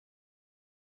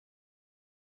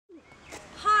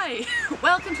Hi,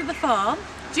 welcome to the farm.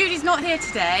 Judy's not here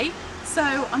today, so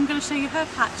I'm going to show you her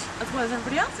patch as well as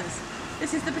everybody else's.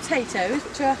 This is the potatoes,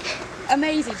 which are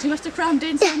amazing. She must have crammed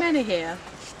in so many here.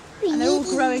 And they're all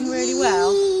growing really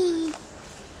well.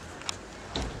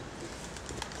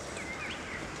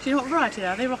 Do you know what variety they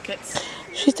are? Are they rockets?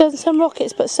 She's done some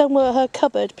rockets, but some were her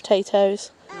cupboard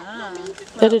potatoes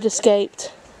that had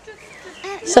escaped.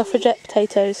 Suffragette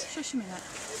potatoes. Shush a minute.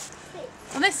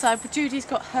 On this side, Judy's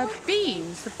got her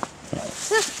beans.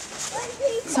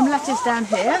 Some lettuce down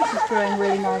here, which is growing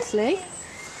really nicely.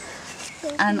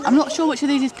 And I'm not sure which of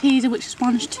these is peas and which is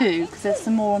sponge too, because there's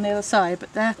some more on the other side,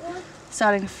 but they're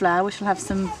starting to flower. We shall have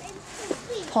some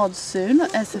pods soon.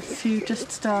 There's a few just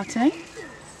starting.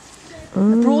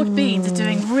 The broad beans are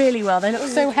doing really well. They look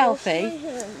so healthy.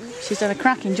 She's done a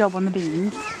cracking job on the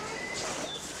beans.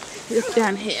 Look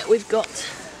down here, we've got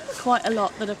quite a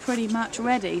lot that are pretty much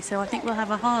ready, so I think we'll have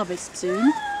a harvest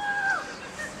soon.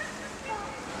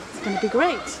 It's going to be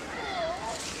great.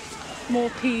 More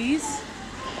peas,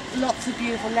 lots of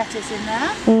beautiful lettuce in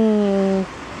there.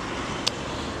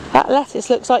 That lettuce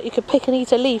looks like you could pick and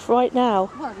eat a leaf right now.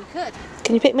 Well, we could.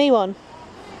 Can you pick me one?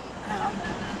 Hang on.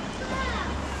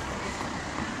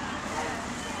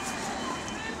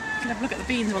 You can have a look at the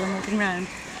beans while I'm walking around.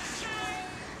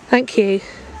 Thank you.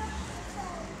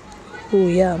 Oh,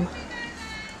 yum.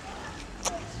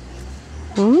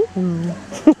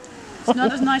 It's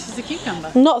not as nice as the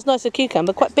cucumber. Not as nice as a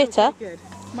cucumber, quite bitter. Good.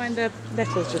 Mind the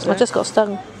lettuce just I just got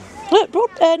stung. Look,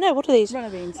 no, what are these? runner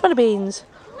beans. Runner beans.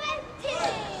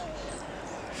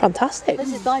 Fantastic.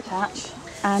 This is my patch,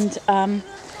 and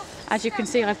as you can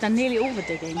see, I've done nearly all the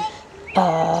digging.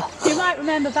 You might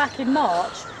remember back in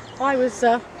March, I was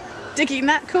digging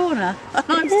that corner, and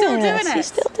I'm still doing it. You're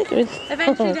still digging.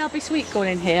 Eventually there'll be sweet corn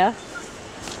in here,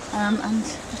 and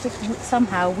just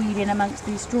somehow weed in amongst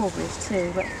these strawberries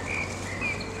too. But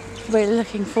really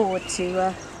looking forward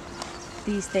to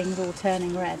these things all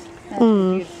turning red. They're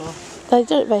beautiful. They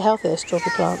don't look very healthy, those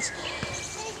strawberry plants.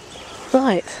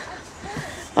 Right.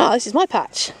 Ah, this is my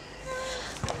patch.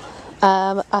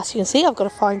 As you can see, I've got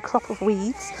a fine crop of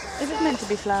weeds. Is it meant to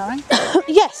be flowering?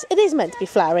 Yes, it is meant to be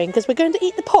flowering because we're going to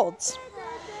eat the pods.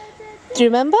 Do you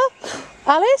remember?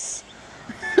 Alice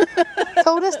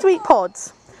told us to eat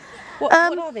pods. What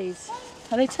are these?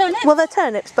 Are they turnips? Well, they're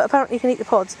turnips, but apparently you can eat the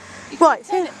pods. You can Right. eat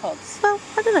turnip pods. Well,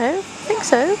 I don't know. I think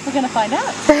so. We're going to find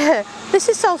out. This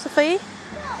is salsify.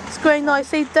 It's growing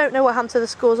nicely. Don't know what happened to the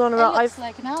scores on about. It looks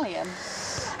like an allium.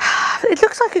 It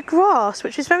looks like a grass,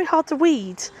 which is very hard to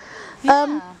weed.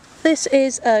 Yeah. This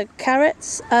is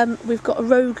carrots. We've got a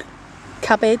rogue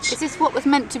cabbage. Is this what was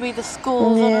meant to be the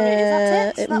scores on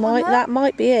it? Is that it? That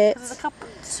might be it.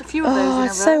 There's a few of those in a row.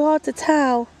 It's so hard to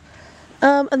tell.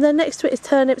 And then next to it is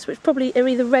turnips, which probably are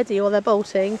either ready or they're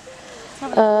bolting.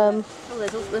 There's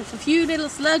a few little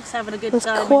slugs having a good time.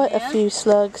 There's quite a few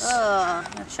slugs. Oh,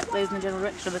 I'll chuck those in the general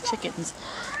direction of the chickens.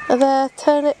 Are there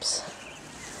turnips?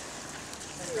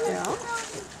 Yeah.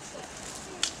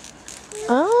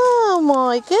 Oh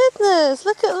my goodness,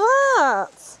 look at that!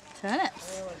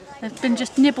 Turnips. They've been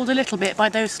just nibbled a little bit by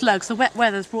those slugs. The wet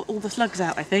weather's brought all the slugs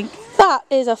out, I think. That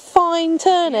is a fine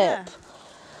turnip.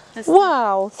 Yeah.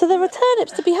 Wow, so there are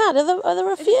turnips to be had. Are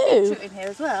there a few? There's beetroot in here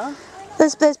as well.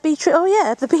 There's beetroot. Oh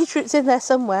yeah, the beetroot's in there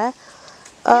somewhere.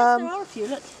 Yes, there are a few.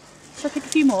 Look, shall I pick a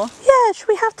few more? Yeah, should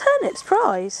we have turnips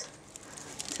prize?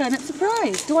 Turnip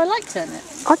surprise. Do I like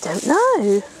turnips? I don't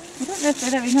know. I don't know if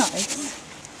they're very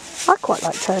nice. I quite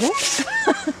like turnips.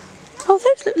 Oh,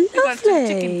 those look We've got some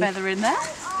lovely. chicken feather in there.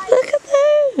 Look at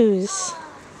those.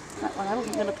 That one I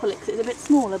wasn't going to pull it because it's a bit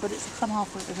smaller, but it's come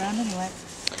halfway around anyway.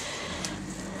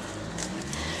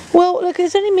 Well, look,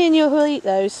 it's only me and you who'll eat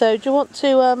those, so do you want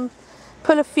to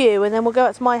pull a few and then we'll go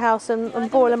out to my house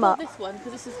and boil them up? This one,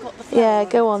 because this has got the flower. Yeah,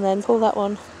 go on then, pull that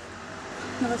one.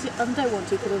 No, I don't want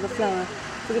to because of the flower.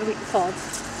 We're going to eat the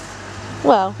pods.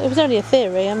 Well, it was only a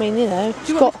theory, I mean, you know.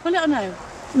 Do you want me to pull it or no?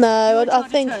 No, I to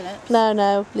think... turnips?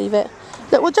 No, leave it.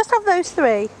 Look, we'll just have those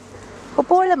three. We'll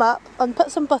boil them up and put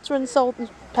some butter and salt and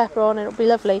pepper on and it'll be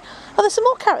lovely. Oh, there's some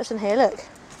more carrots in here, look.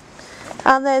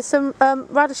 And there's some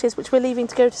radishes which we're leaving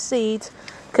to go to seed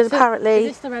because apparently...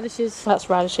 Is this the radishes? That's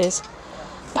radishes.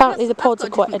 Apparently the pods are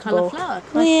quite edible. Flower.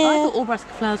 Yeah. I thought all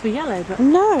brassica flowers were yellow, but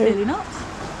no, clearly not.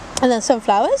 And then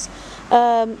sunflowers,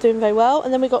 doing very well.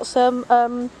 And then we got some...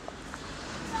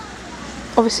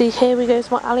 obviously here we go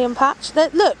to my allium patch.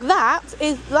 Look,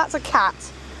 that's a cat.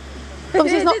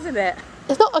 Obviously It is, isn't it?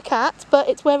 It's not a cat, but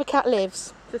it's where a cat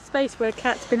lives. The space where a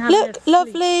cat's been having Look,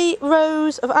 lovely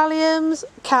rows of alliums,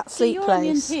 cat sleep your place.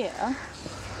 onions here are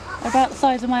about the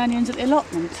size of my onions at the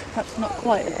allotment. Perhaps not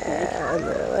quite as big. Yeah,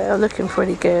 they are looking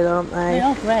pretty good, aren't they? They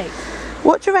are great.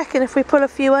 What do you reckon if we pull a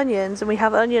few onions and we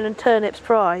have onion and turnips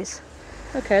prize?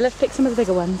 Okay, let's pick some of the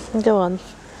bigger ones. Go on.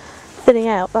 Thinning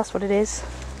out, that's what it is.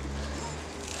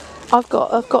 I've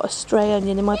got a stray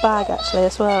onion in my bag actually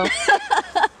as well.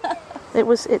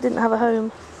 It didn't have a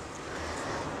home.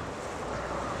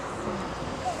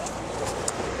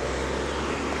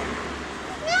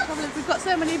 We've got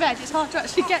so many veg, it's hard to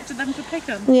actually get to them to pick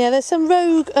them. Yeah, there's some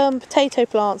rogue potato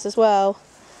plants as well.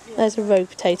 Yeah. There's a rogue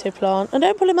potato plant. And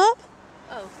don't pull them up.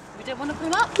 Oh, we don't want to pull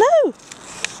them up? No.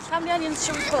 How many onions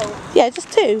shall we pull? Yeah,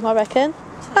 just 2, I reckon.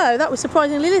 Oh, that was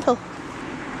surprisingly little.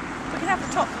 We can have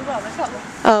the top as well, they've got them.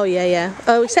 Oh, yeah.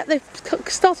 Oh, except they've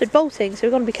started bolting, so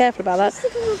we've got to be careful about that.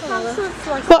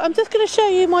 But I'm just going to show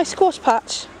you my squash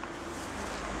patch.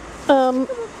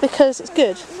 Because it's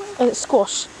good, and it's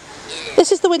squash.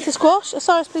 This is the winter squash.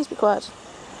 Osiris, please be quiet.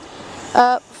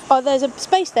 There's a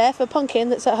space there for pumpkin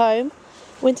that's at home.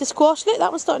 Winter squash. Look,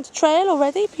 that one's starting to trail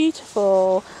already.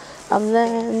 Beautiful. And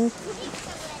then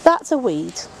that's a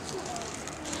weed.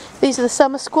 These are the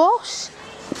summer squash.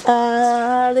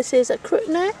 This is a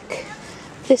crookneck.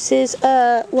 This is,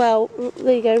 well,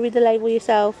 there you go, read the label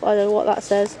yourself. I don't know what that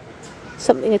says.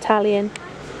 Something Italian.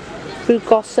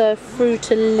 Rugosa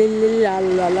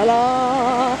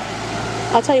frutillalalala.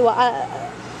 I'll tell you what,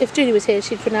 if Julie was here,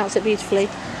 she'd pronounce it beautifully.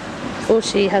 Or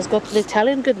she has got an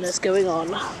Italian goodness going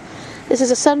on. This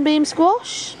is a sunbeam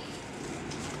squash.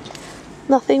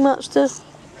 Nothing much to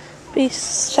be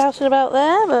shouting about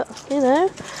there, but you know.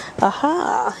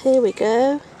 Aha, here we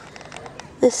go.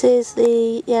 This is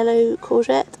the yellow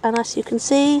courgette, and as you can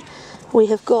see, we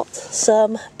have got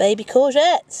some baby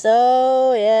courgettes.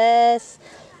 Oh yes,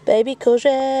 baby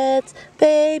courgettes,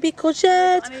 baby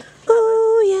courgettes.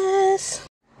 Oh yes.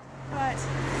 Right.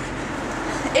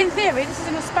 In theory, this is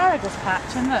an asparagus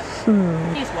patch, and look,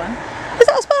 here's one. Is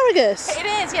that asparagus? It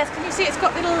is, yes. Can you see it's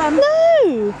got little no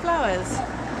flowers?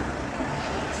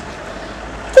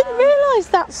 Didn't realise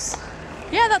that's.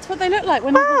 Yeah, that's what they look like.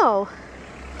 Wow.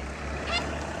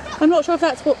 I'm not sure if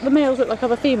that's what the males look like or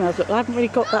the females look like. I haven't really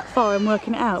got that far in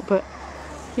working it out, but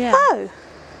yeah. Oh,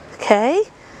 okay.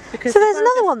 Because so there's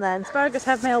another one then? Asparagus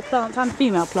have male plants and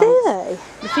female plants. Do they?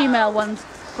 The female ones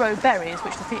grow berries,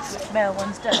 which the male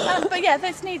ones don't. But yeah,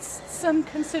 this needs some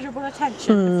considerable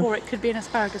attention before it could be an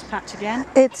asparagus patch again.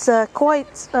 It's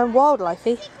quite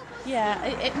wildlifey. Yeah,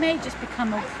 it may just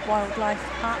become a wildlife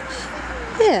patch.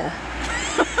 Yeah.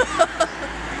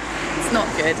 It's not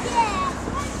good.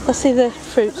 Let's see the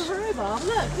fruit. The rhubarb,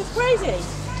 look, it's crazy.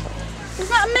 Isn't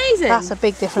that amazing? That's a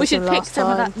big difference from last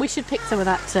time. We should pick some of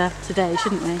that today,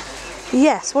 shouldn't we?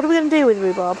 Yes. What are we going to do with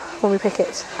rhubarb when we pick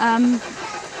it?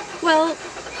 Well,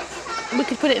 we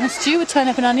could put it in a stew with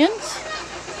turnip and onions.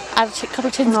 Add a couple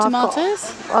of tins of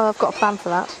tomatoes. I've got a plan for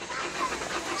that.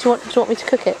 Do you want me to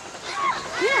cook it?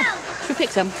 Yeah. Should we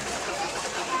pick some?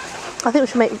 I think we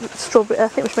should make strawberry. I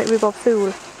think we should make rhubarb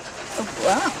fool. Oh,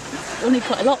 wow. We'll need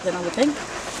quite a lot then, I would think.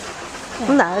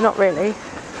 Yeah. No, not really.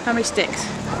 How many sticks?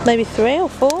 Maybe 3 or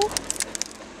 4.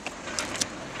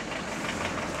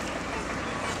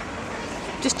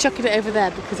 Just chuck it over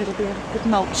there because it'll be a good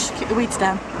mulch. Keep the weeds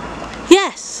down.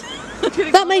 Yes,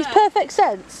 that makes perfect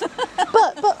sense.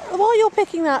 but while you're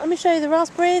picking that, let me show you the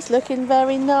raspberries. Looking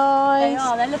very nice. They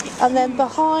are. They're looking. And then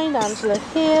behind Angela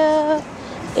here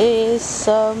is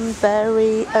some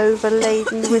berry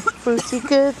overladen with fruity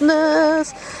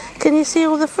goodness. Can you see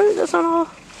all the fruit that's on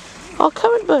our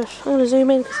currant bush? I'm going to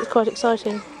zoom in because it's quite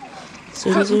exciting.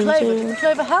 Zoom. Does the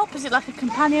clover help? Is it like a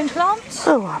companion plant?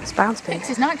 Oh, wow, it's bound to be.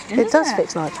 Fixes nitrogen, It does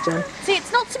fix nitrogen. See,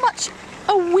 it's not so much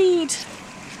a weed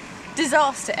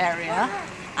disaster area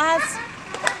as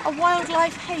a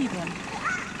wildlife haven.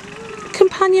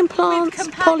 Companion plants,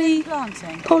 planting.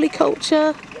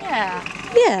 polyculture. Yeah.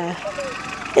 Yeah.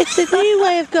 It's a new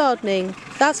way of gardening.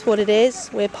 That's what it is.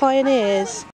 We're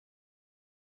pioneers.